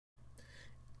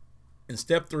In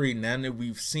step 3, now that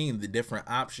we've seen the different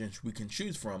options we can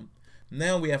choose from,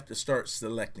 now we have to start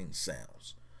selecting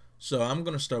sounds. So I'm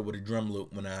going to start with a drum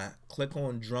loop. When I click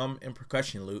on drum and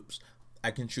percussion loops,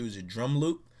 I can choose a drum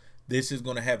loop. This is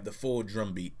going to have the full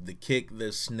drum beat, the kick,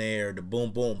 the snare, the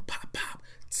boom boom, pop pop,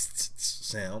 tss, tss, tss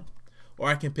sound. Or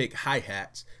I can pick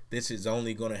hi-hats. This is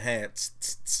only going to have tss,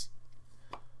 tss, tss.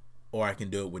 Or I can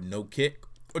do it with no kick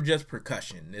or just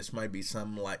percussion. This might be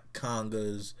something like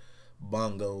congas,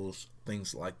 bongos,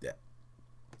 things like that.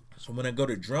 So when I go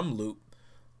to drum loop,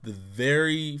 the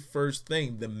very first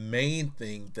thing, the main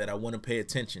thing that I want to pay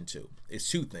attention to is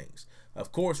two things.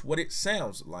 Of course, what it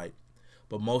sounds like,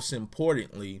 but most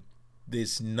importantly,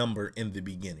 this number in the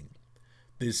beginning.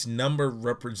 This number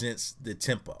represents the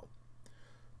tempo.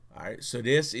 All right, so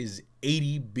this is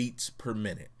 80 beats per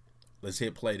minute. Let's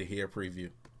hit play to hear a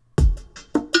preview.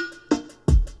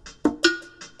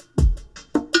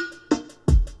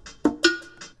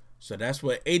 So that's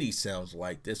what 80 sounds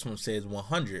like. This one says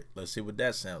 100. Let's see what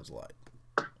that sounds like.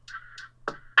 All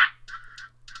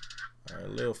right, a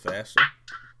little faster.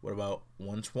 What about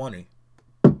 120?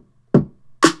 All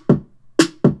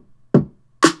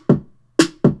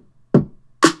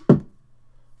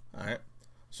right.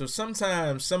 So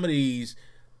sometimes some of these,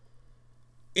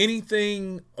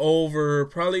 probably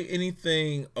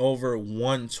anything over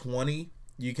 120,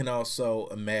 you can also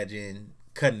imagine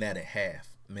cutting that in half.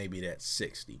 Maybe that's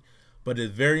 60. But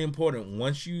it's very important,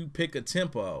 once you pick a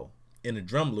tempo in a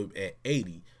drum loop at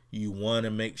 80, you want to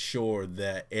make sure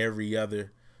that every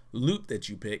other loop that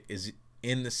you pick is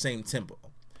in the same tempo.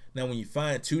 Now, when you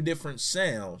find two different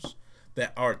sounds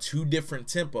that are two different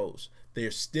tempos, there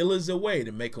still is a way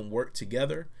to make them work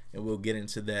together, and we'll get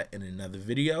into that in another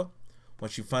video.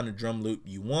 Once you find a drum loop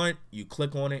you want, you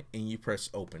click on it and you press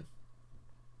open.